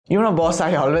You know, boss,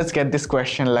 I always get this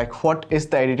question like, what is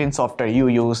the editing software you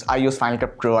use? I use Final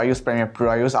Cut Pro, I use Premiere Pro,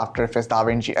 I use After Effects,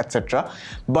 Vinci, etc.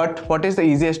 But what is the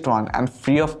easiest one and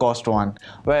free of cost one?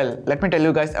 Well, let me tell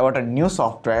you guys about a new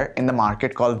software in the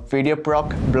market called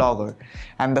VideoProc Vlogger.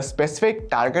 And the specific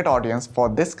target audience for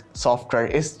this software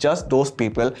is just those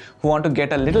people who want to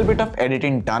get a little bit of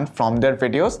editing done from their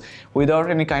videos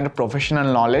without any kind of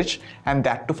professional knowledge, and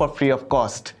that too for free of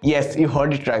cost. Yes, you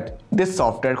heard it right. This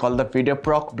software called the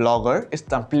VideoProc Vlogger is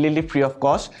completely free of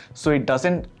cost, so it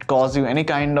doesn't cost you any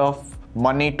kind of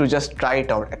money to just try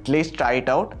it out. At least try it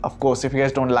out. Of course, if you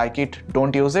guys don't like it,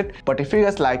 don't use it. But if you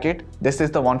guys like it, this is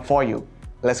the one for you.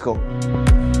 Let's go.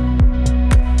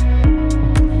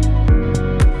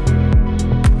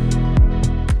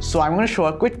 So I'm going to show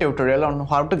a quick tutorial on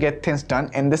how to get things done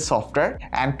in this software,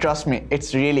 and trust me,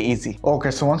 it's really easy.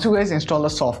 Okay, so once you guys install the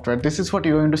software, this is what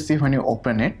you're going to see when you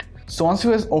open it. So once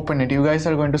you guys open it, you guys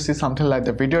are going to see something like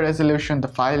the video resolution, the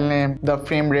file name, the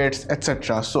frame rates,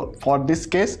 etc. So for this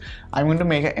case, I'm going to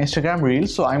make an Instagram reel.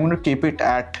 So I'm going to keep it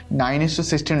at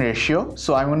 9:16 ratio.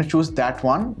 So I'm going to choose that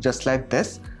one just like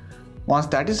this. Once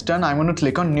that is done, I'm going to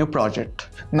click on new project.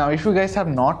 Now, if you guys have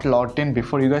not logged in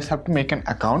before, you guys have to make an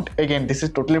account. Again, this is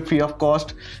totally free of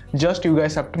cost. Just you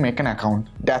guys have to make an account.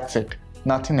 That's it.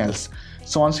 Nothing else.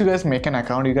 So once you guys make an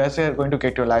account, you guys are going to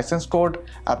get your license code,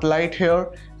 apply it here,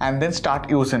 and then start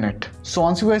using it. So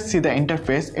once you guys see the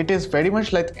interface, it is very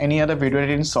much like any other video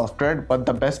editing software, but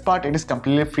the best part, it is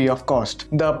completely free of cost.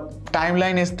 The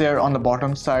timeline is there on the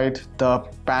bottom side. The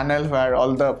panel where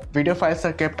all the video files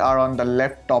are kept are on the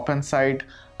left top hand side,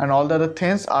 and all the other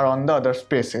things are on the other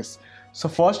spaces. So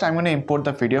first I'm going to import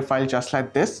the video file just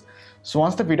like this. So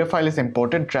once the video file is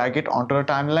imported, drag it onto the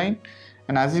timeline.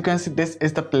 And as you can see, this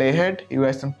is the playhead. You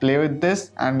guys can play with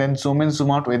this and then zoom in,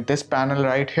 zoom out with this panel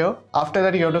right here. After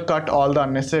that, you have to cut all the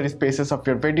unnecessary spaces of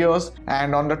your videos.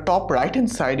 And on the top right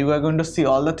hand side, you are going to see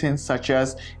all the things such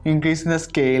as increasing the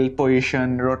scale,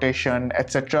 position, rotation,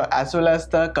 etc. as well as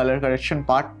the color correction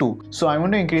part too. So I'm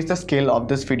going to increase the scale of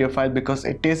this video file because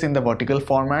it is in the vertical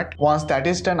format. Once that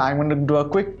is done, I'm going to do a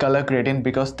quick color grading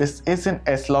because this is in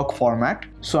S-Log format.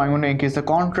 So I'm going to increase the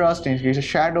contrast, increase the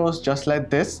shadows just like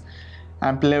this,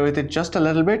 and play with it just a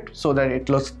little bit so that it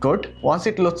looks good. Once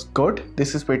it looks good,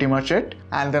 this is pretty much it.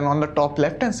 And then on the top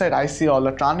left hand side, I see all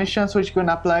the transitions which you can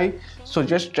apply. So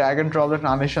just drag and drop the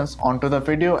transitions onto the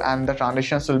video and the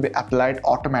transitions will be applied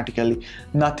automatically.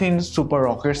 Nothing super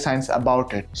rocket science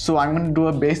about it. So I'm going to do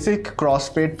a basic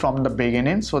crossfade from the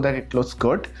beginning so that it looks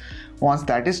good. Once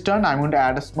that is done, I'm going to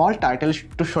add a small title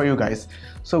to show you guys.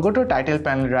 So go to title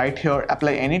panel right here,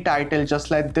 apply any title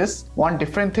just like this. One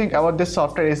different thing about this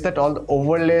software is that all the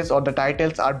overlays or the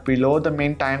titles are below the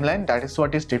main timeline. That is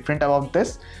what is different about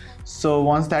this. So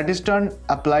once that is done,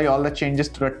 apply all the changes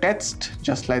to the text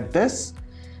just like this.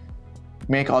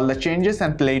 Make all the changes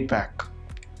and play it back.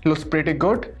 Looks pretty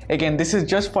good. Again, this is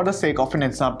just for the sake of an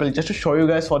example, just to show you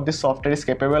guys what this software is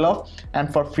capable of,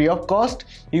 and for free of cost,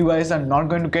 you guys are not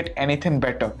going to get anything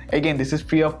better. Again, this is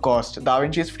free of cost.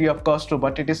 DaVinci is free of cost too,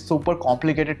 but it is super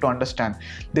complicated to understand.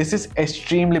 This is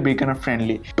extremely beginner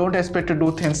friendly. Don't expect to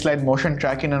do things like motion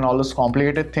tracking and all those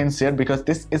complicated things here, because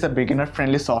this is a beginner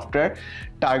friendly software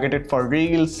targeted for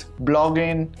reels,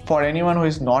 blogging. For anyone who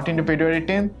is not into video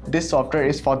editing, this software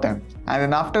is for them. And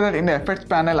then after that, in the effects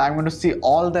panel, I'm going to see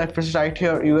all the effects right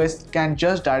here. You guys can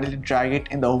just directly drag it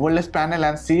in the overlays panel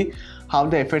and see how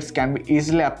the effects can be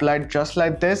easily applied just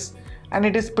like this. And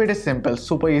it is pretty simple,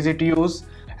 super easy to use.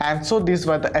 And so these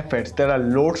were the effects. There are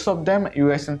loads of them. You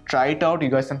guys can try it out. You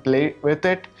guys can play with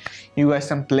it.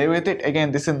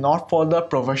 Again, this is not for the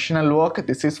professional work.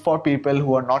 This is for people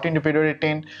who are not into video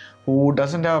editing, who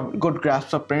doesn't have good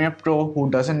grasp of Premiere Pro, who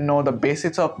doesn't know the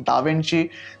basics of DaVinci.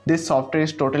 This software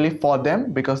is totally for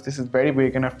them because this is very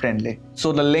beginner friendly.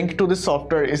 So the link to this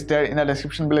software is there in the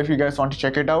description below if you guys want to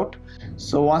check it out.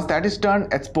 So once that is done,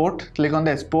 export. Click on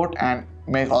the export and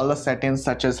make all the settings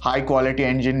such as high quality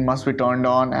engine must be turned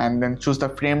on, and then choose the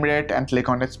frame rate and click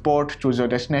on export. Choose your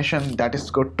destination. That is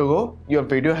good to go. Your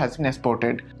video has been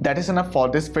exported. That is enough for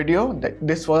this video.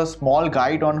 This was a small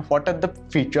guide on what are the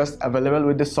features available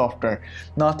with this software.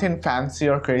 Nothing fancy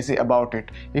or crazy about it.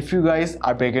 If you guys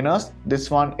are beginners, this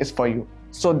one is for you.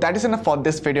 So that is enough for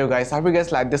this video, guys. I hope you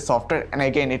guys like this software, and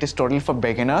again, it is totally for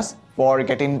beginners for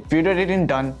getting video editing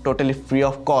done totally free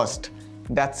of cost.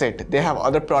 That's it. They have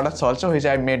other products also which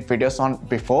I made videos on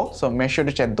before, so make sure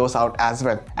to check those out as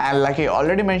well. And like I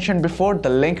already mentioned before, the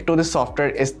link to this software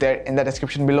is there in the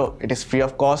description below. It is free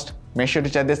of cost. Make sure to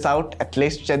check this out. At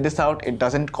least check this out. It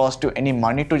doesn't cost you any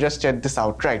money to just check this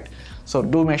out, right? So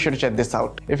do make sure to check this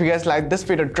out. If you guys like this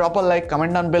video, drop a like,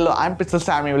 comment down below. I'm Pixel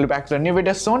Sammy. We'll be back to a new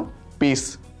video soon.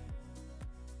 Peace.